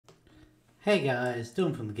Hey guys,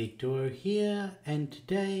 Dylan from the Geek Duo here, and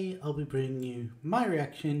today I'll be bringing you my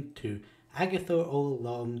reaction to Agatha All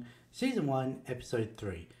Along, Season 1, Episode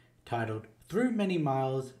 3, titled Through Many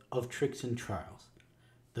Miles of Tricks and Trials.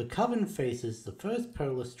 The Coven faces the first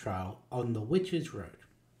perilous trial on the Witch's Road.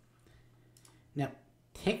 Now,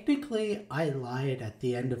 technically I lied at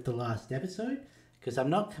the end of the last episode, because I'm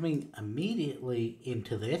not coming immediately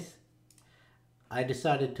into this. I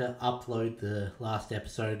decided to upload the last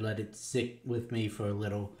episode, let it sit with me for a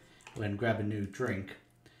little, and grab a new drink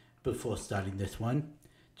before starting this one,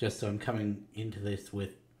 just so I'm coming into this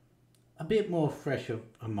with a bit more fresh of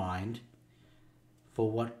a mind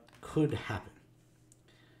for what could happen.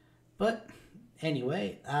 But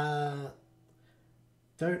anyway,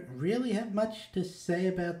 don't really have much to say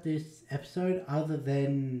about this episode other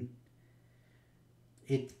than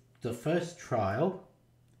it's the first trial.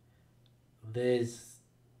 There's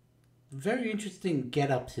very interesting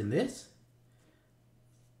get-ups in this,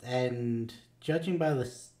 and judging by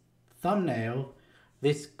the thumbnail,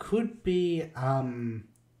 this could be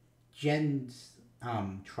Jen's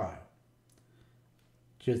trial.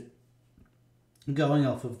 Just going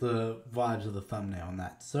off of the vibes of the thumbnail on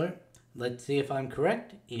that. So let's see if I'm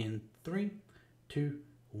correct in 3, 2,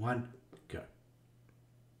 1, go.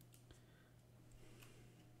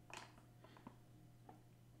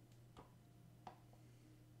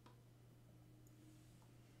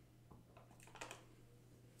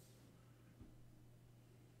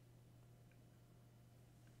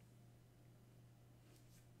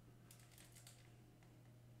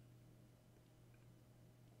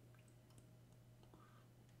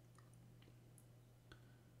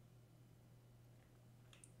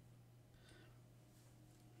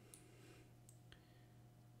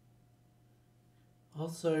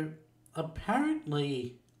 Also,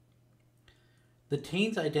 apparently, the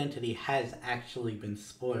teen's identity has actually been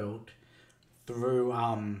spoiled through,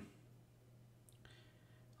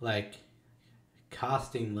 like,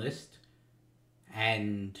 casting list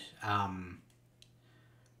and,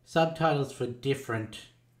 subtitles for different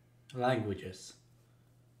languages.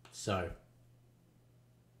 So,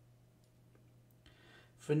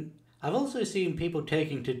 I've also seen people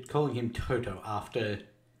taking to calling him Toto after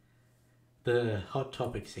the Hot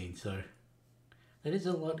Topic scene, so that is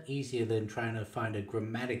a lot easier than trying to find a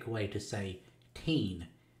grammatic way to say teen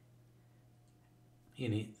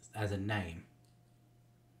in it as a name.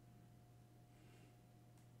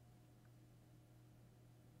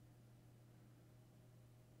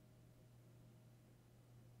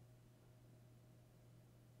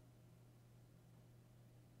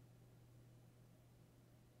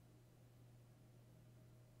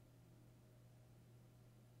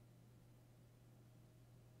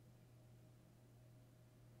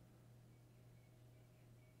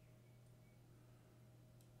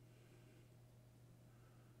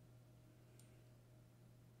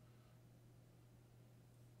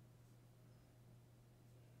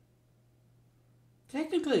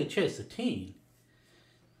 Technically, it chose the teen.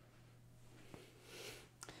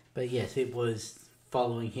 But yes, it was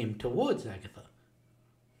following him towards Agatha.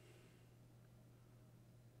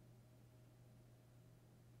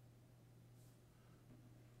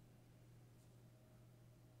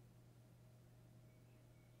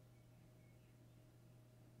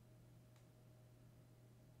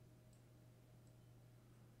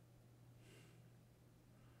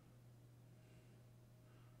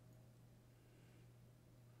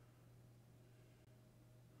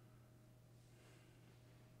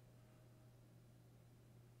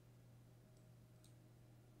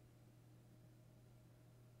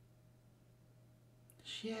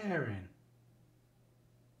 Sharon.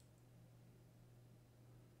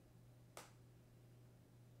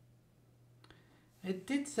 It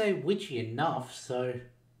did say witchy enough, so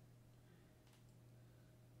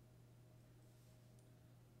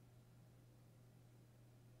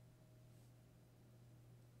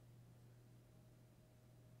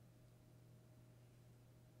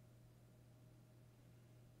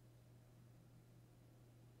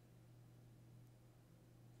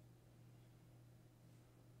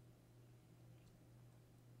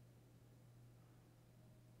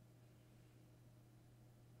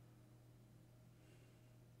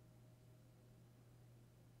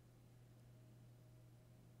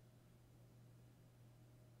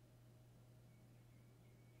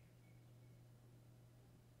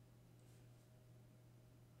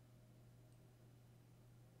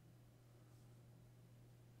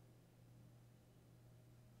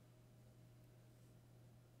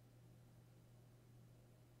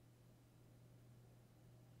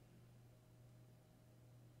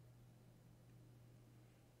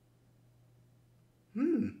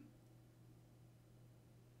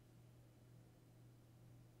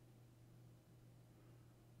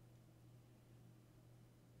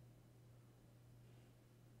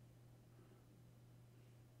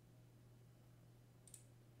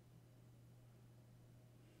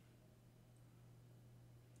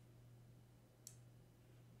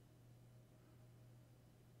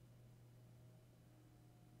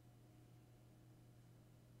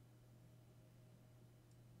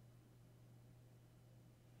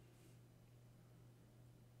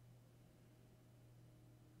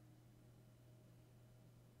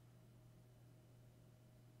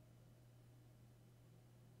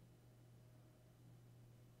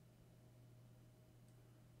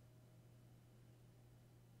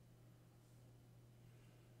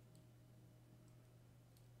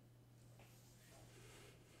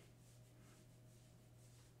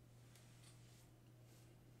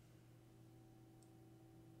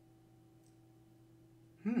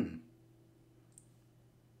Hmm.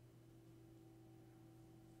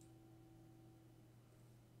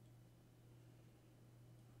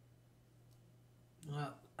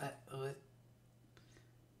 Well,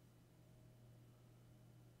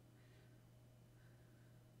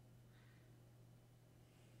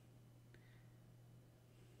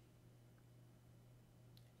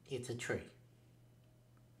 it's a tree.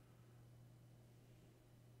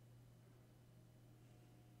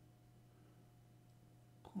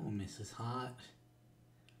 Oh, Mrs. Hart.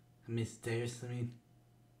 Miss Davis, I mean.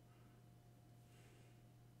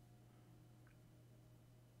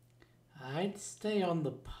 I'd stay on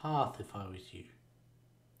the path if I was you.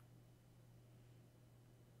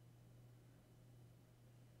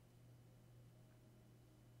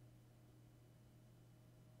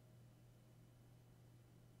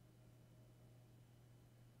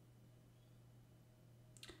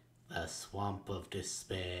 The swamp of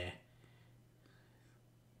despair.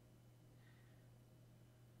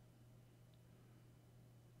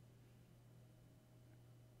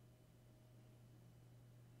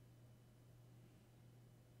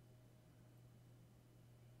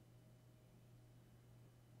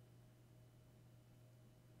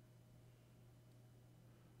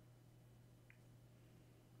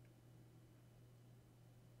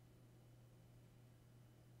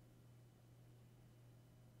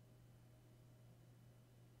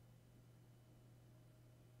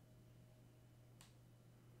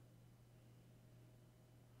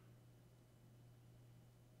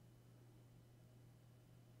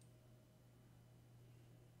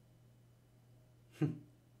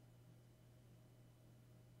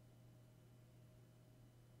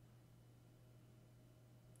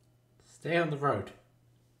 Stay on the road.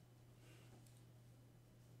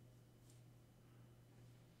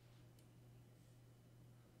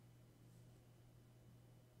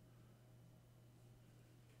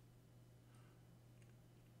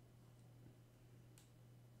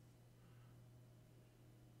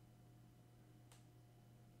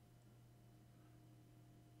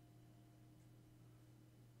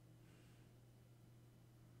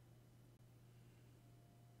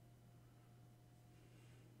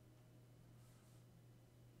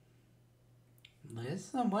 There's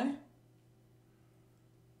somewhere.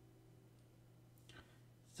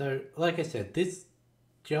 So, like I said, this,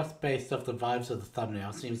 just based off the vibes of the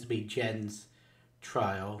thumbnail, seems to be Jen's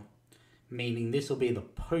trial, meaning this will be the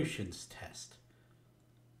potions test.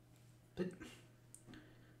 But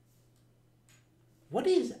what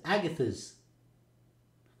is Agatha's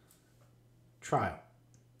trial?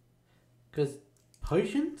 Because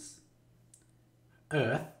potions,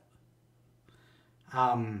 earth,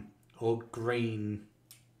 or green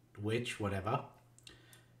witch, whatever,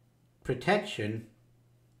 protection,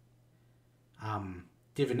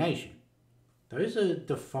 divination. Those are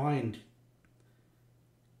defined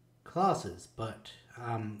classes, but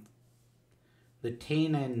the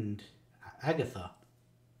teen and Agatha,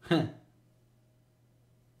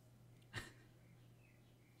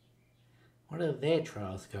 what are their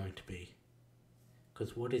trials going to be?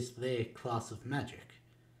 Because what is their class of magic?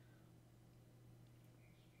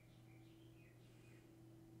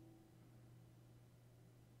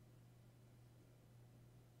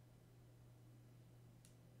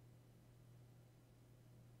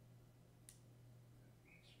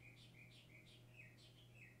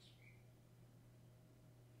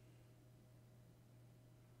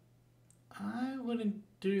 I wouldn't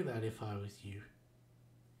do that if I was you.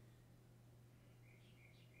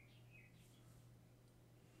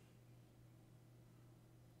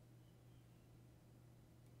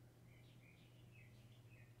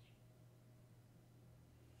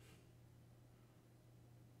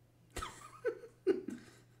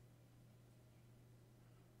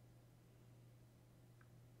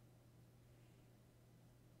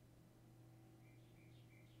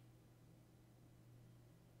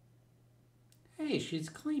 Hey, she's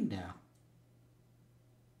clean now.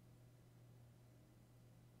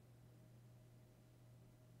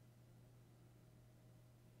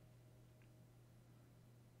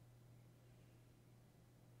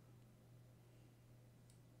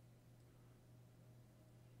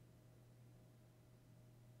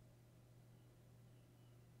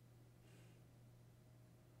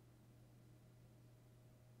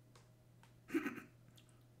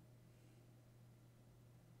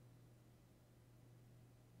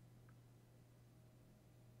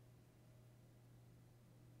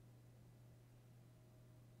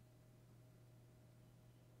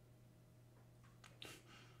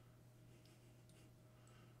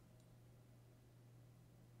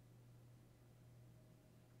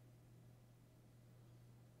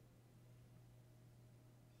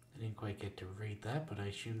 I didn't quite get to read that, but I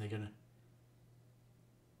assume they're gonna...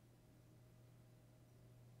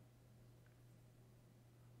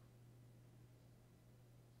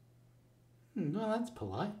 No, that's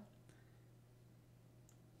polite.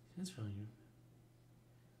 That's really good.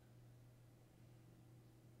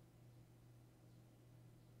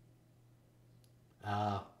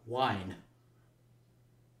 Wine.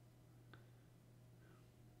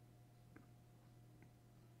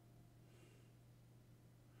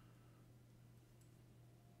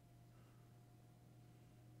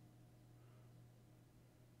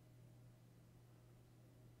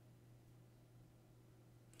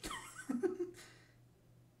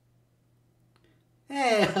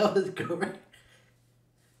 Hey, that was correct.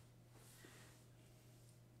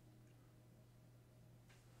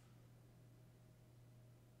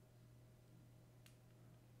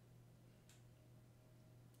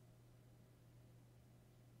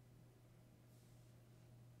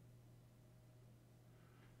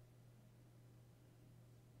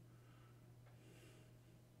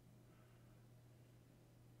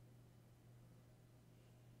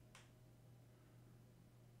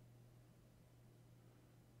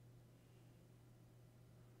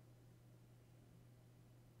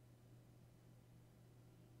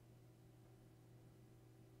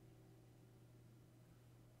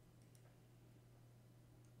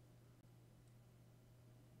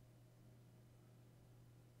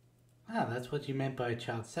 Ah, that's what you meant by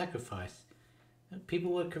child sacrifice.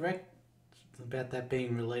 People were correct about that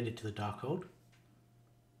being related to the Darkhold.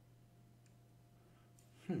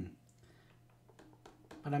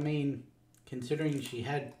 But I mean, considering she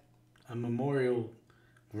had a memorial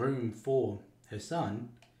room for her son.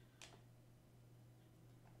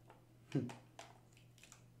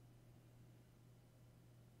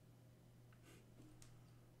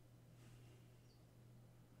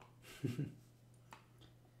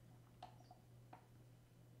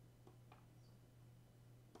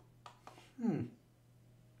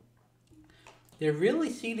 They're really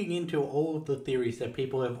seeding into all of the theories that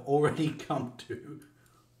people have already come to.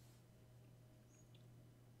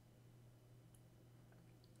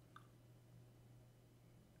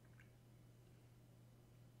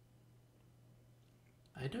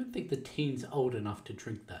 I don't think the teen's old enough to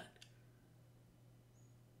drink that.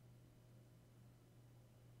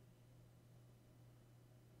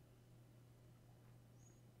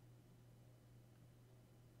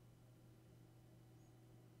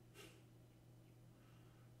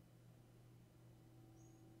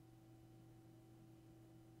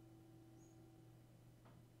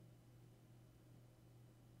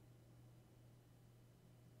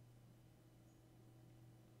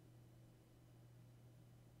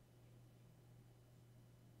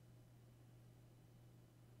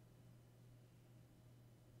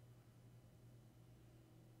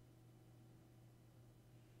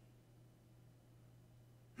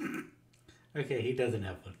 Okay, he doesn't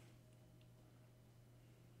have one.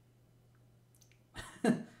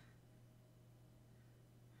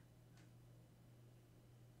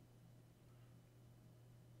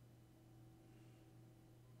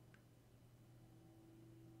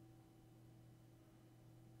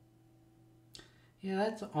 Yeah,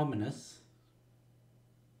 that's ominous.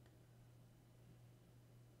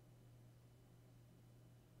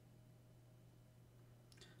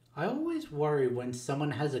 I always worry when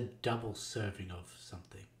someone has a double serving of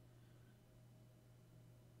something.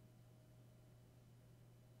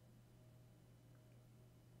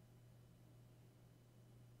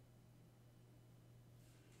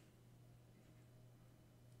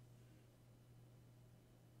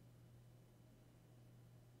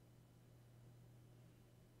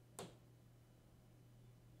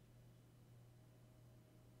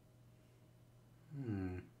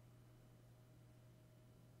 Hmm.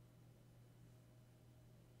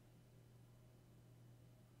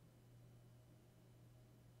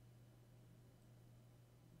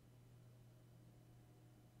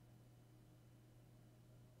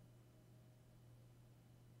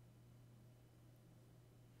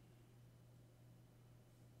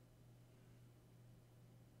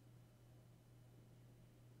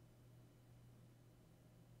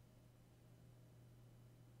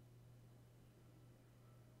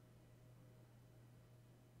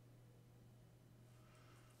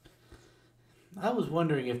 I was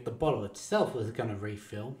wondering if the bottle itself was going to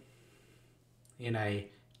refill in a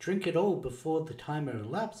drink it all before the timer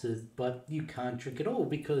elapses, but you can't drink it all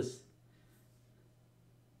because...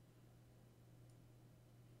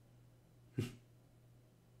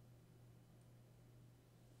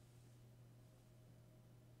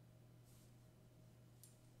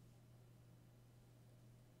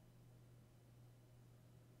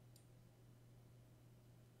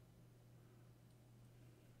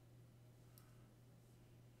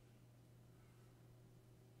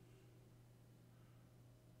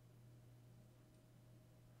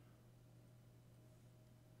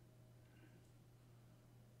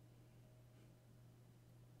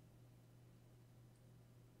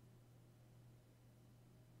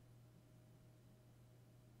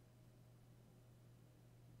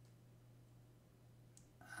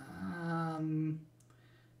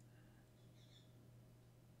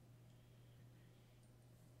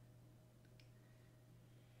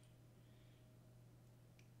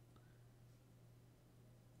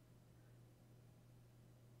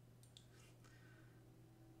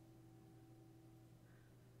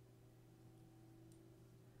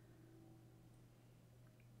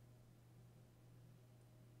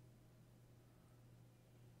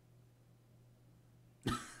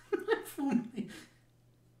 for me.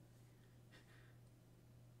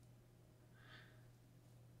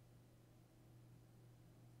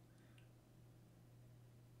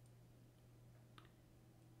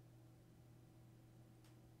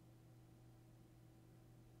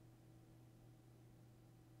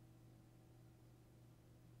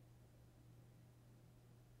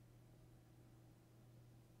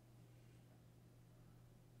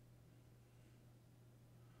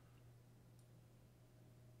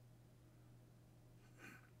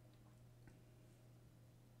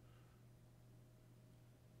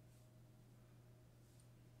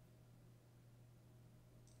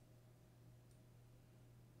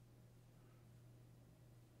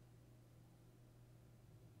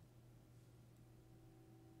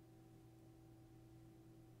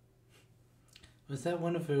 Was that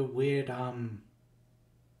one of her weird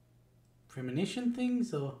premonition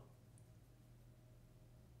things, or?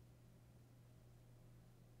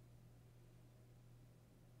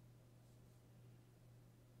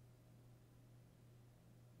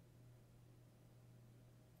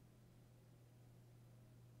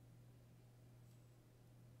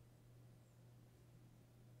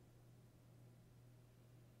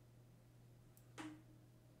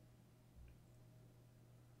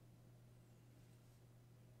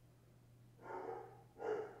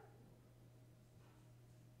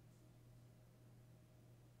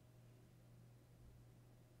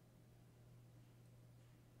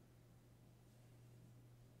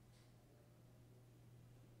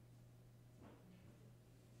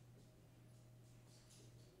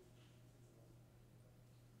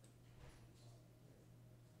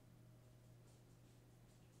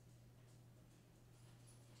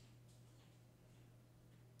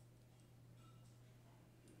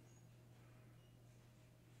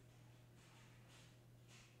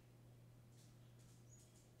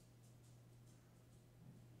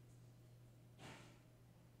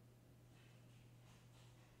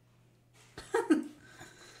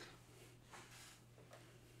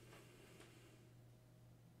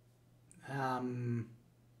 Um,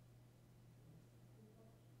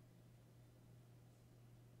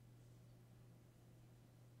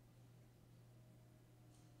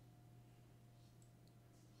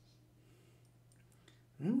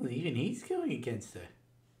 Ooh, even he's going against her.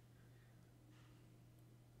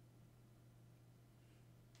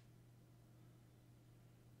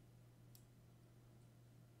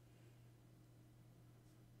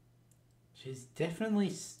 She's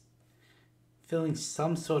definitely feeling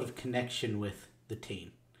some sort of connection with the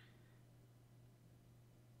teen.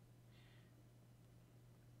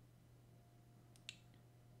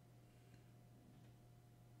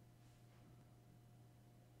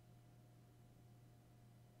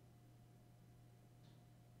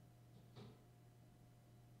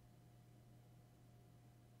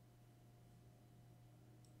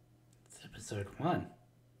 It's episode 1.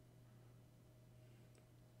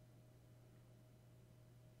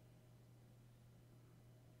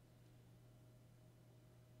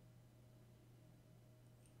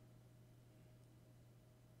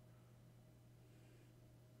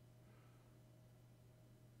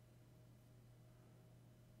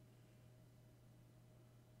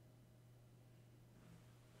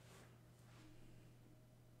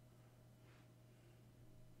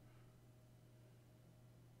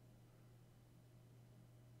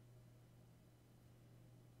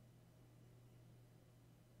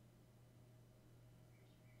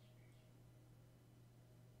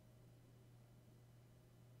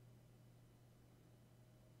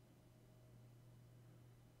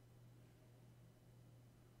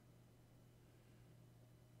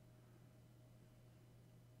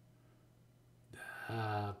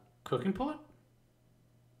 Cooking pot?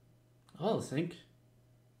 Oil sink.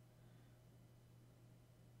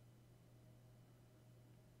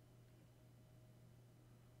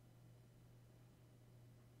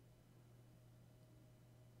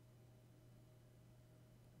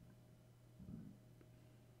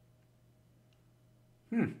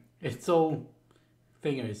 It's all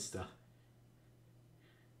fingers stuff.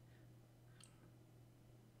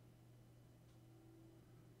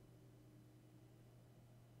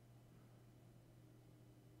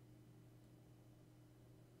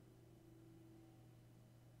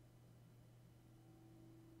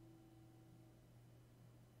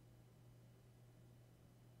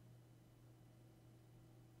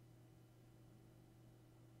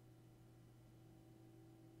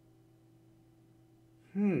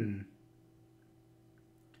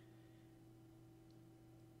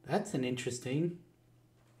 That's an interesting.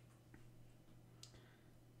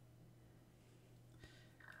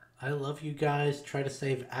 I love you guys. Try to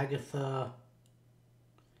save Agatha.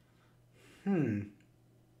 Hmm.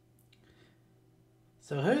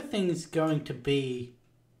 So her thing's going to be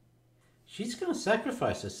she's going to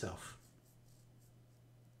sacrifice herself.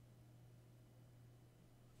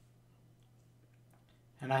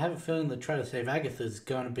 And I have a feeling the try to save Agatha is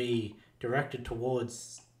going to be directed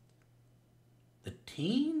towards the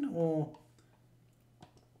teen or.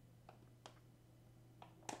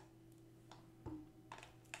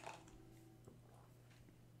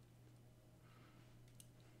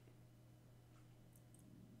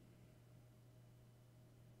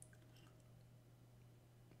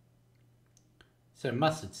 So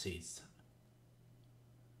mustard seeds.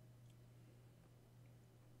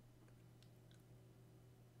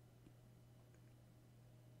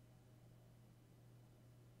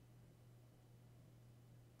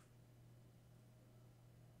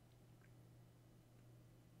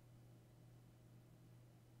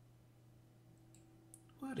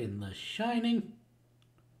 What in the shining?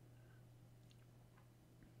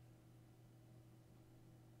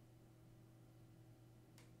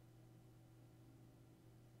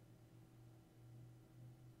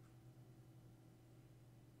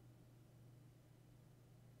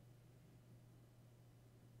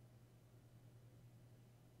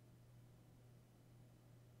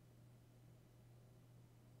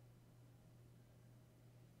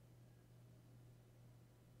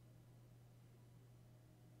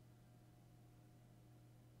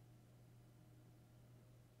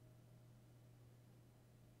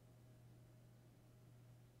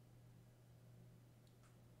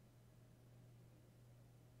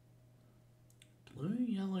 Blue,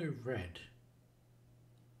 yellow, red.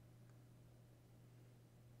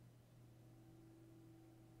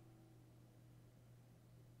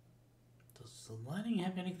 Does the lighting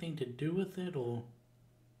have anything to do with it, or?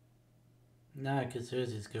 No, because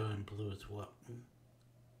hers is going blue as well.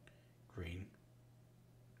 Green.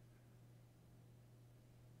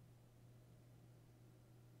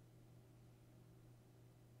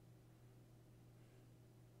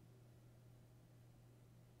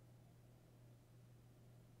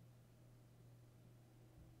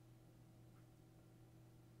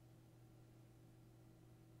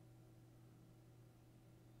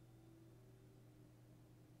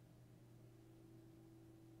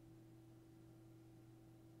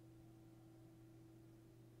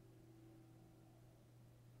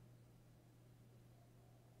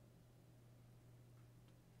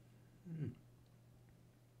 Hmm.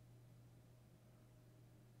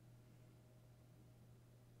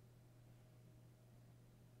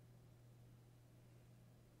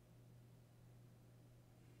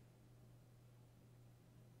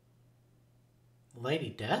 Lady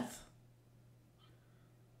Death?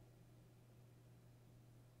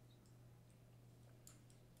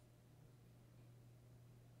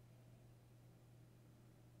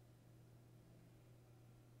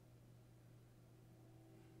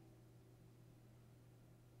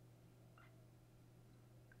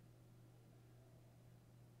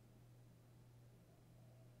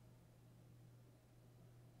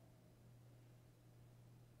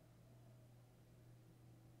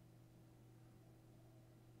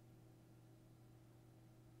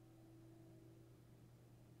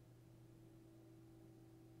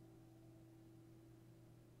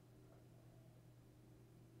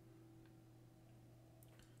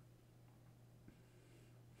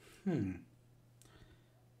 Hmm.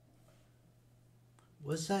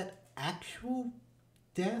 Was that actual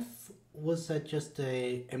death? Was that just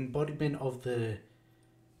a embodiment of the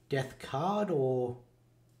death card, or?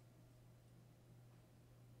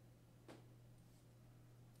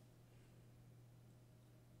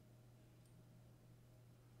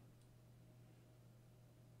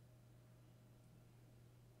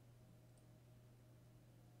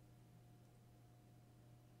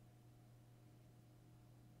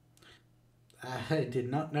 I did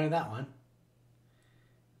not know that one.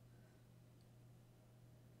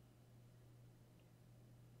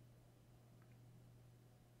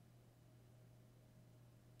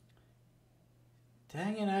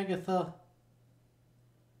 Dang it, Agatha.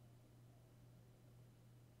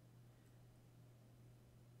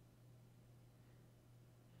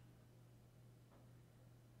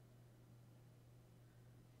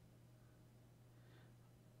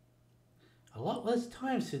 A lot less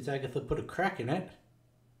time since Agatha put a crack in it.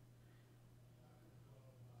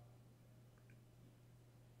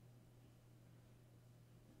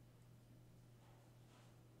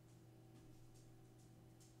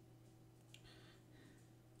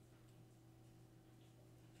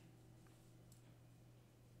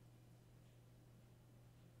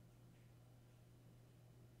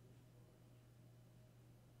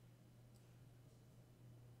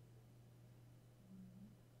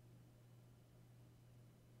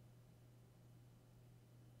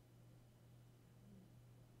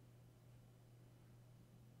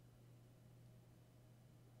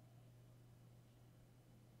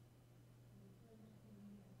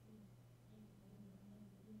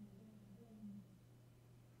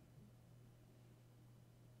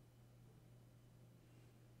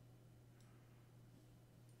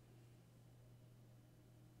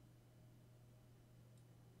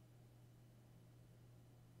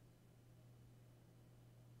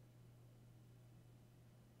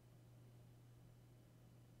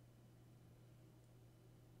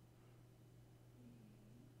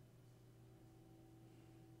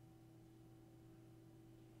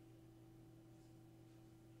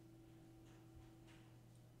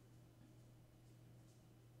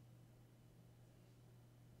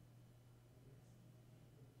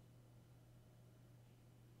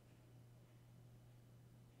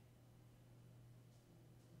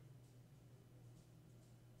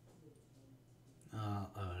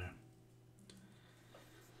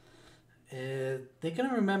 they're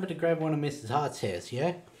gonna remember to grab one of Mrs. Hart's hairs,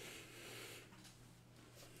 yeah?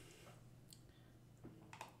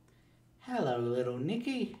 Hello, little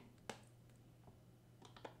Nicky.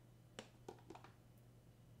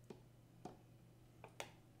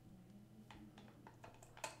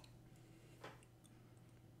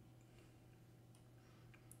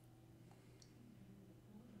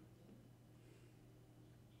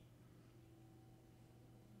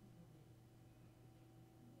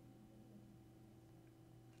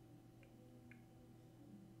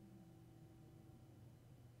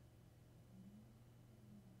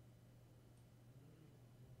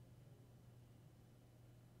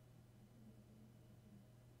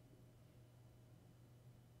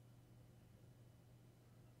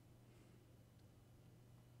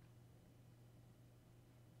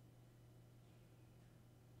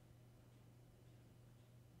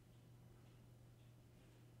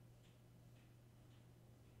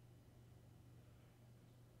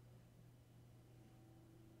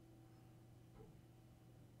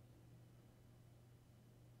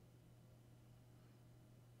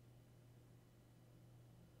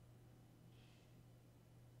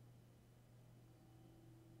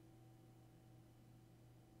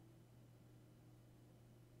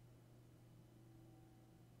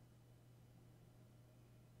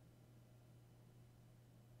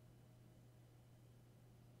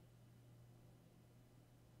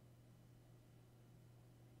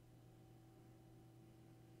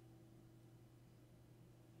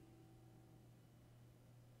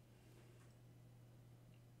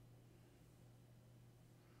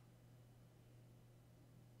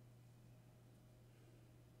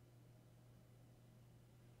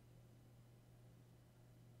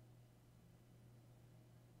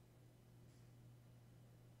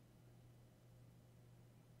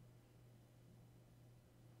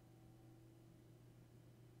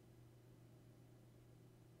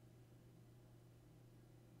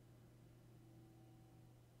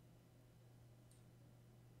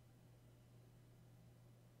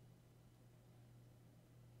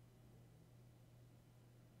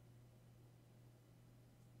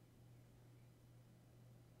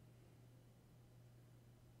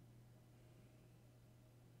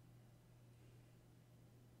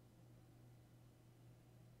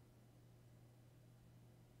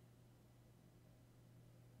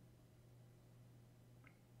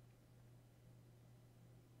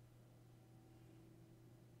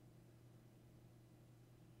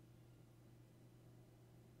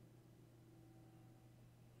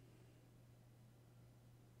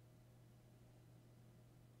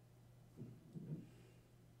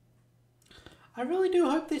 I really do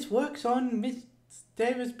hope this works on Miss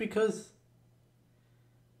Davis because...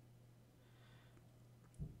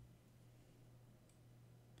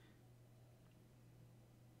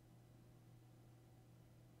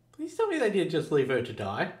 Please tell me they didn't just leave her to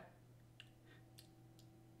die.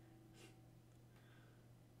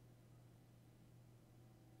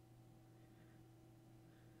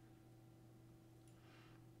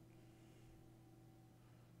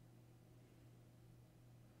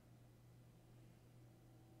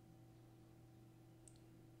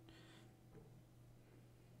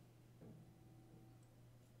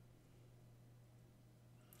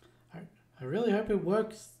 I really hope it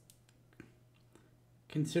works,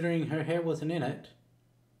 considering her hair wasn't in it.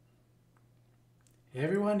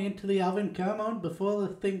 Everyone into the oven, come on, before the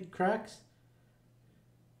thing cracks.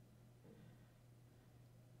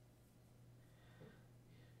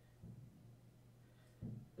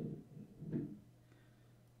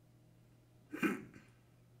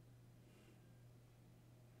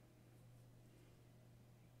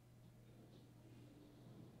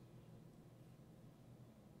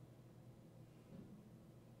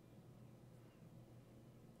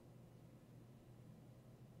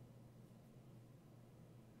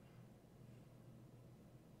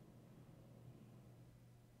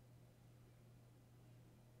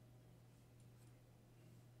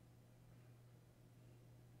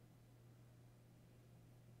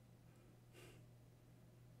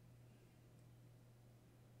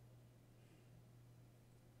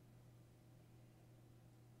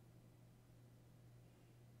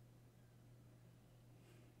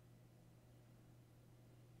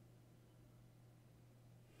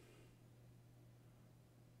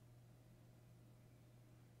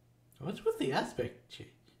 What's with the aspect change?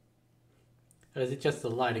 Or is it just the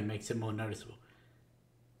lighting makes it more noticeable?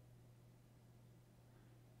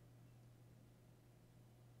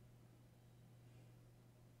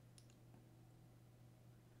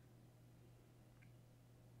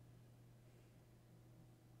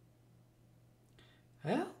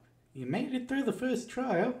 Well, you made it through the first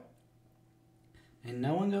trial. and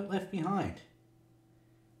no one got left behind.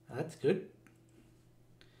 That's good.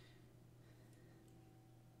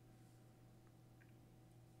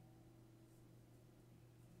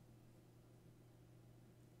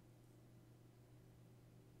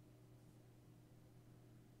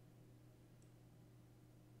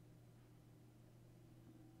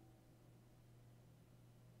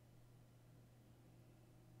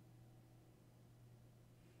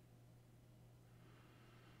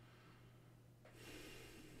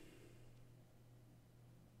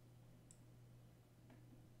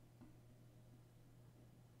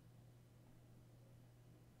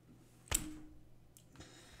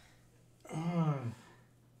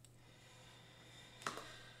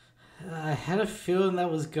 I had a feeling that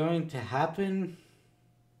was going to happen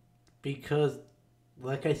because,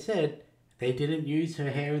 like I said, they didn't use her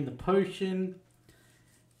hair in the potion,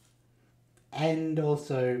 and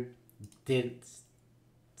also didn't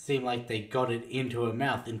seem like they got it into her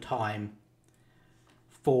mouth in time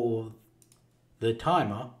for the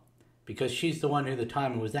timer, because she's the one who the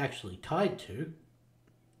timer was actually tied to.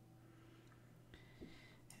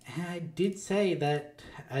 And I did say that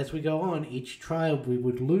as we go on each trial we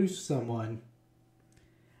would lose someone,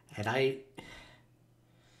 and I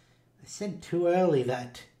said too early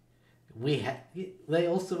that they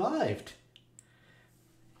all survived.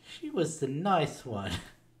 She was the nice one.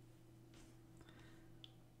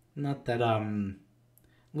 Not that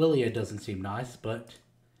Lilia doesn't seem nice, but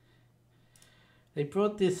they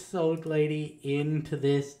brought this old lady into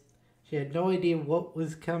this. She had no idea what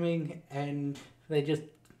was coming, and they just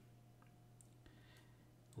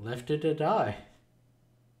left her to die.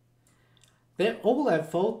 They're all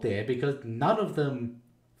at fault there because none of them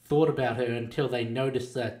thought about her until they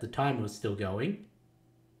noticed that the time was still going.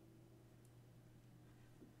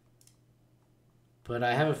 But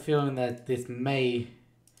I have a feeling that this may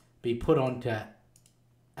be put on to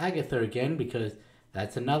Agatha again, because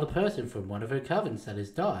that's another person from one of her covens that has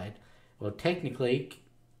died. Well, technically,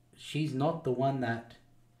 she's not the one that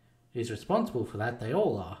is responsible for that. They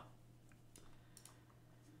all are.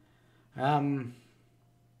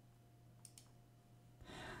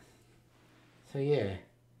 So yeah.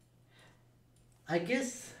 I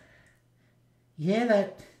guess, yeah,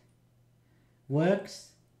 that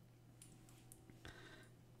works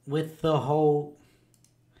with the whole,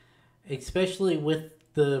 especially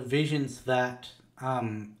with the visions that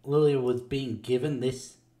Lilia was being given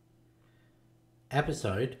this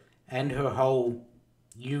episode, and her whole,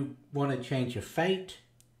 you want to change your fate,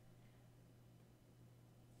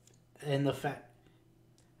 and the fact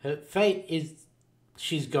her fate is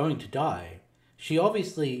she's going to die. She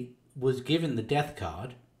obviously was given the death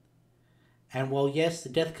card, and while yes, the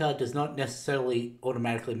death card does not necessarily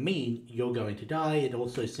automatically mean you're going to die, it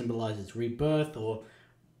also symbolizes rebirth, or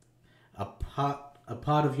a part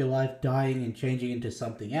of your life dying and changing into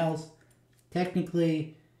something else.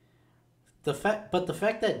 Technically, the fact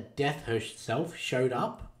that death herself showed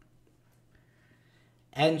up,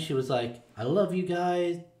 and she was like, "I love you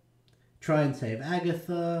guys. Try and save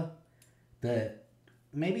Agatha."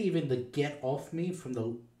 Maybe even the "get off me" from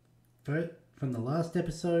the last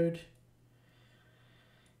episode.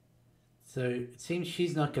 So it seems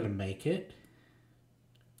she's not going to make it.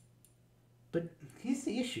 But here's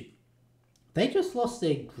the issue. They just lost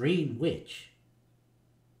their green witch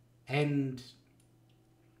and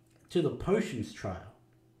to the potions trial.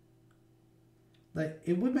 Like,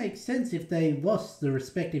 it would make sense if they lost the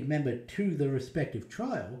respective member to the respective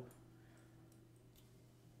trial.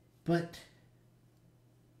 But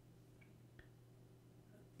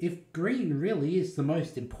if green really is the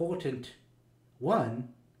most important one,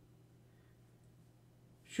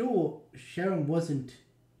 sure, Sharon wasn't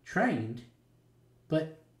trained,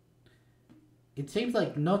 but it seems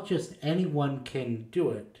like not just anyone can do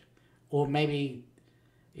it. Or maybe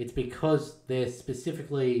it's because they're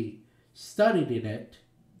specifically studied in it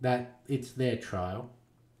that it's their trial.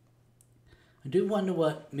 I do wonder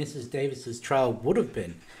what Mrs. Davis's trial would have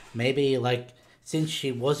been. Maybe, like, since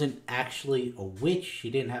she wasn't actually a witch, she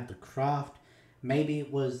didn't have the craft, maybe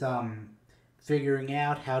it was figuring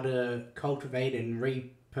out how to cultivate and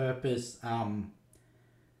repurpose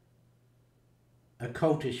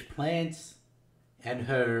occultish plants, and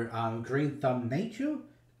her green thumb nature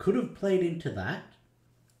could have played into that.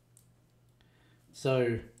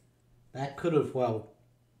 So that could have, well,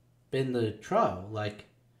 been the trial. Like,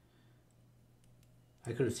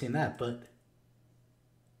 I could have seen that, but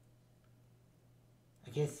I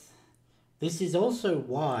guess this is also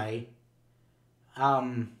why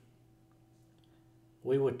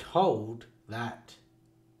we were told that,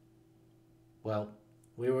 well,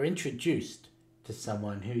 we were introduced to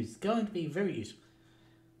someone who's going to be very useful.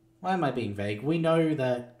 Why am I being vague? We know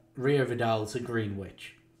that Rio Vidal's a green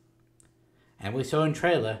witch. And we saw in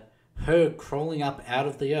trailer her crawling up out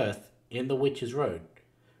of the earth in the Witch's Road.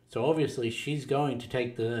 So obviously she's going to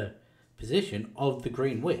take the position of the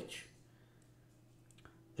Green Witch.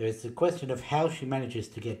 There's the question of how she manages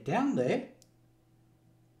to get down there,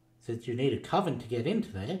 since you need a coven to get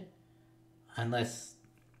into there, unless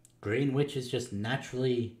Green Witch is just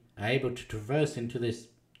naturally able to traverse into this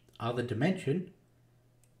other dimension.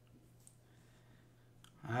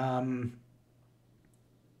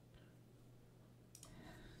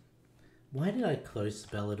 Why did I close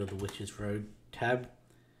Spell It of the Witch's Road tab?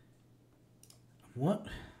 What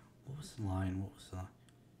was the line? What was the line?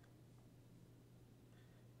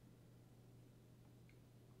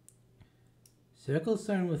 Circle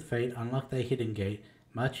Stone with Fate, unlock the hidden gate,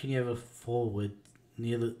 marching ever forward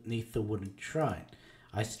neath the wooden shrine.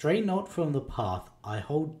 I stray not from the path, I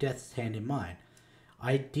hold death's hand in mine.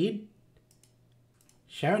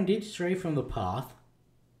 Sharon did stray from the path,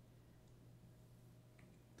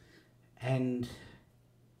 and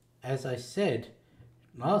as I said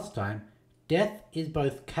last time, death is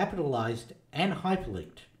both capitalized and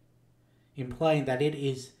hyperlinked, implying that it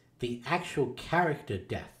is the actual character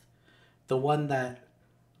Death, the one that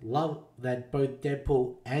both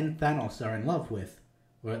Deadpool and Thanos are in love with,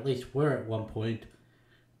 or at least were at one point.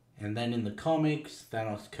 And then in the comics,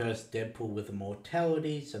 Thanos cursed Deadpool with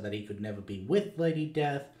immortality so that he could never be with Lady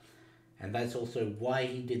Death, and that's also why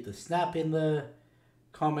he did the snap in the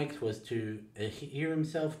comics, was to adhere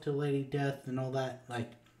himself to Lady Death and all that.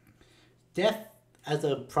 Like, Death as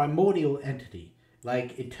a primordial entity,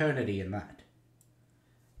 like eternity and that,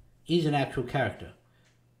 is an actual character.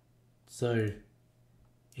 So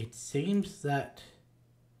it seems that,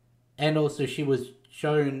 and also she was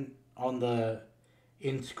shown on the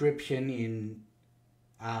inscription in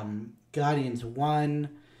Guardians 1.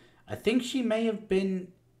 I think she may have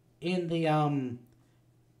been in the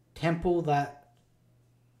temple that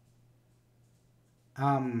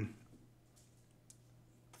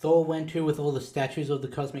Thor went to with all the statues of the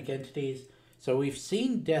cosmic entities. So we've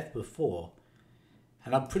seen Death before,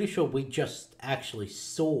 and I'm pretty sure we just actually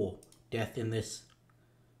saw Death in this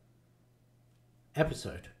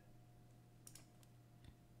episode.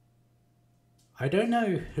 I don't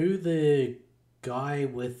know who the guy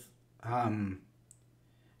with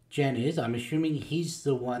Jen is. I'm assuming he's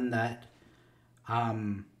the one that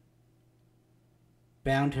bound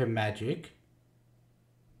her magic.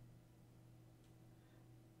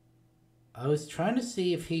 I was trying to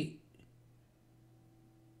see if he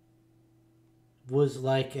was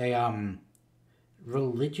like a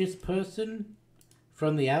religious person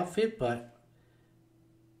from the outfit, but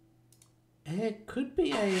it could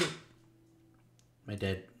be a...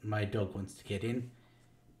 My dog wants to get in.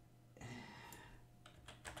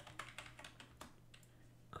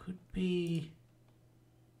 Could be...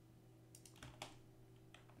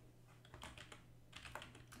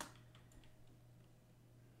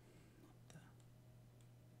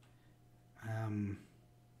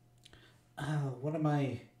 what am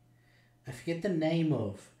I forget the name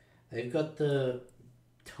of. They've got the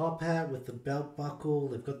top hat with the belt buckle.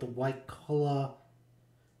 They've got the white collar.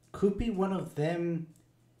 Could be one of them.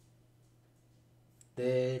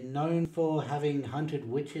 They're known for having hunted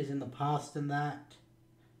witches in the past and that.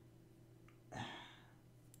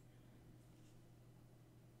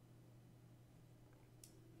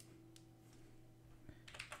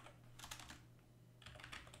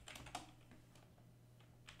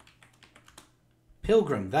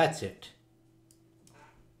 Pilgrim, that's it.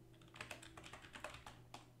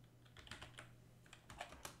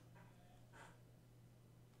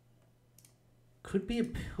 Could be a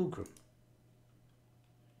pilgrim.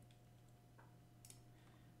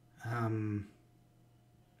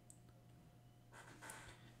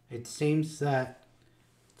 It seems that...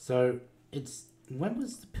 So, it's... When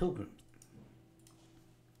was the pilgrim?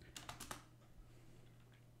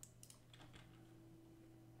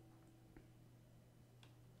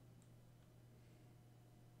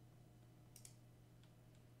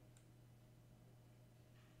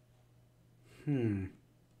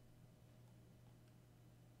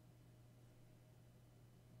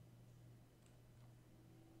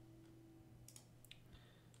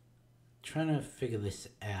 Trying to figure this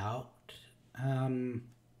out. Let's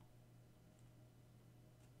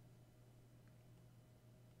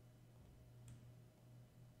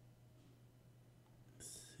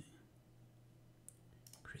see.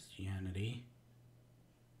 Christianity.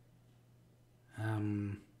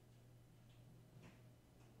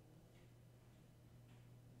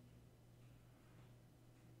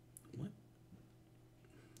 What?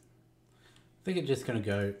 think I'm just going to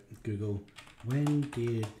go Google, when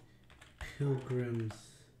did pilgrims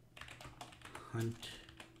hunt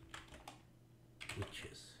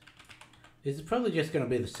witches? This is probably just going to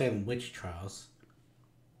be the Salem witch trials.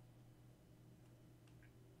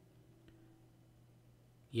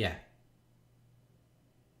 Yeah.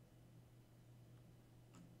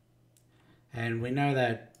 And we know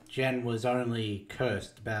that Jen was only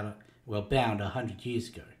cursed bound 100 years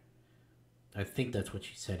ago. I think that's what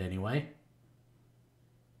she said anyway.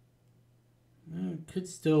 Could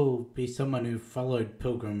still be someone who followed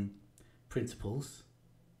pilgrim principles.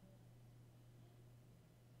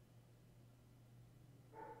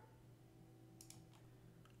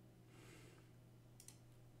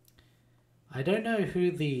 I don't know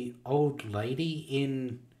who the old lady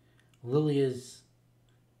in Lilia's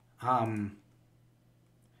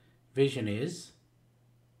vision is,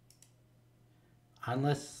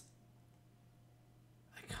 unless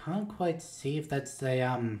I can't quite see if that's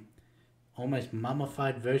a almost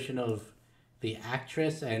mummified version of the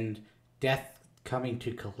actress and death coming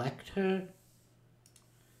to collect her.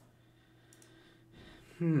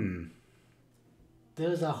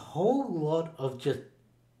 There's a whole lot of just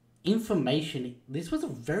information. This was a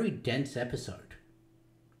very dense episode.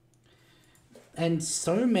 And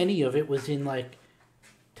so many of it was in like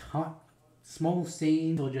small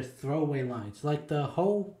scenes or just throwaway lines. Like the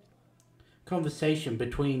whole conversation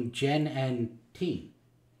between Jen and T,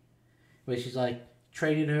 where she's like,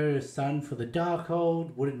 traded her son for the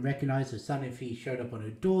Darkhold, wouldn't recognize her son if he showed up on her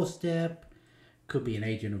doorstep, could be an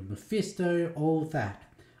agent of Mephisto, all that.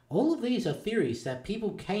 All of these are theories that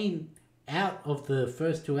people came out of the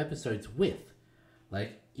first two episodes with.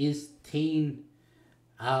 Like, is Teen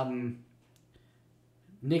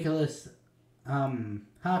Nicholas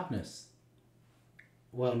Harkness,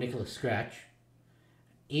 well, Nicholas Scratch,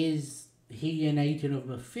 is he an agent of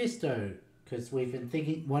Mephisto? Because we've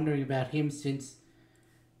been wondering about him since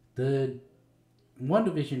the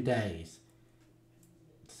WandaVision days.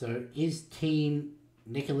 So is Teen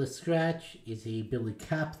Nicholas Scratch? Is he Billy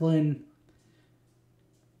Kaplan?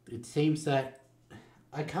 It seems that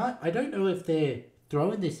I don't know if they're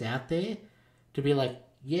throwing this out there to be like,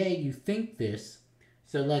 yeah, you think this,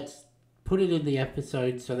 so let's put it in the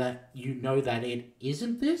episode so that you know that it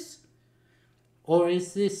isn't this? Or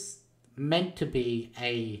is this meant to be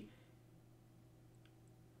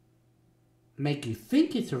make you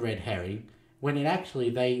think it's a red herring when it actually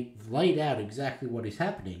they've laid out exactly what is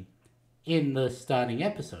happening in the starting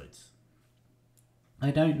episodes?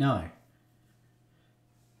 I don't know.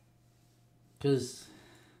 Because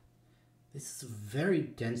this is a very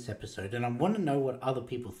dense episode and I want to know what other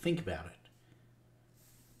people think about it.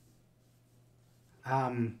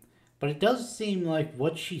 But it does seem like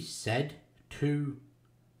what she said to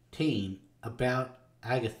Teen about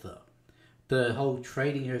Agatha, the whole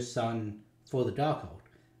trading her son for the Darkhold,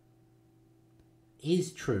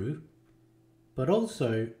 is true. But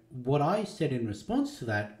also, what I said in response to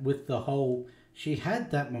that, with the whole, she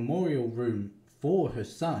had that memorial room for her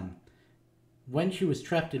son when she was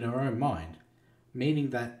trapped in her own mind, meaning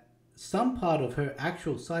that some part of her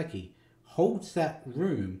actual psyche holds that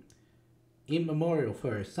room in memorial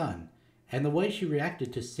for her son. And the way she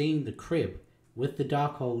reacted to seeing the crib with the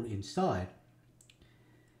Darkhold inside,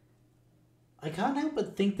 I can't help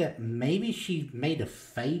but think that maybe she made a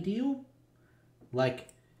Fae deal. Like,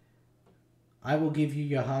 I will give you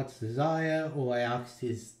your heart's desire, or I ask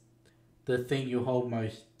is the thing you hold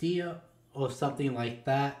most dear, or something like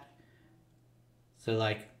that. So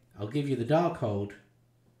like, I'll give you the Darkhold.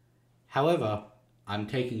 However, I'm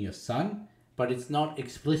taking your son, but it's not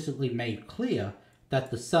explicitly made clear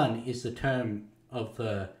that the son is the term of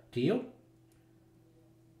the deal.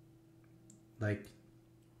 Like,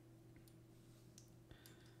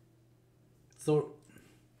 sort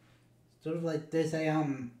of like there's a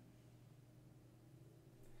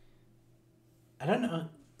I don't know,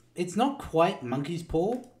 it's not quite monkey's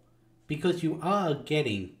paw, because you are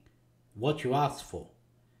getting what you asked for.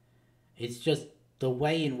 It's just the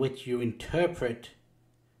way in which you interpret,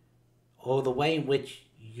 or the way in which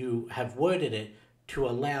you have worded it to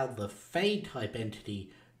allow the Fae type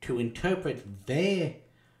entity to interpret their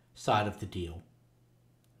side of the deal.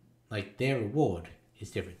 Like, their reward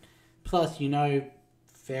is different. Plus, you know,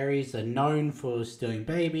 fairies are known for stealing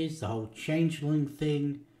babies, the whole changeling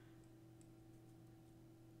thing.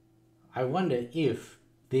 I wonder if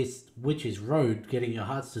this Witch's Road, getting your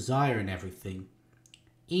heart's desire and everything,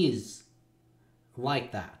 is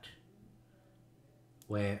like that.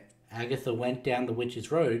 Where Agatha went down the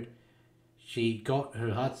Witch's Road, she got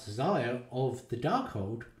her heart's desire of the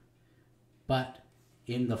Darkhold, but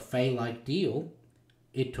in the Fae-like deal,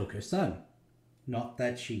 it took her son. Not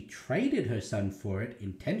that she traded her son for it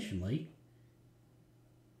intentionally,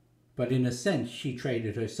 but in a sense she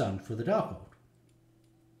traded her son for the Darkhold.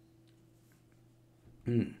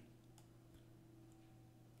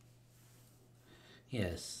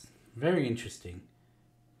 Yes, very interesting.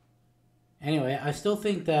 Anyway, I still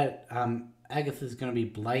think that Agatha's going to be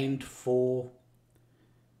blamed for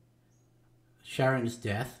Sharon's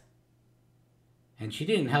death, and she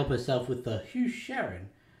didn't help herself with the "Who's Sharon?"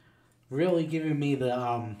 really giving me the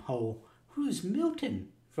whole "Who's Milton?"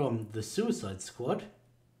 from the Suicide Squad.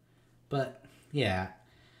 But yeah,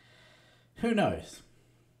 who knows?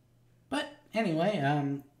 But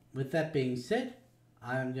anyway, with that being said,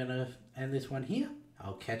 I'm gonna end this one here.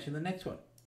 I'll catch you in the next one.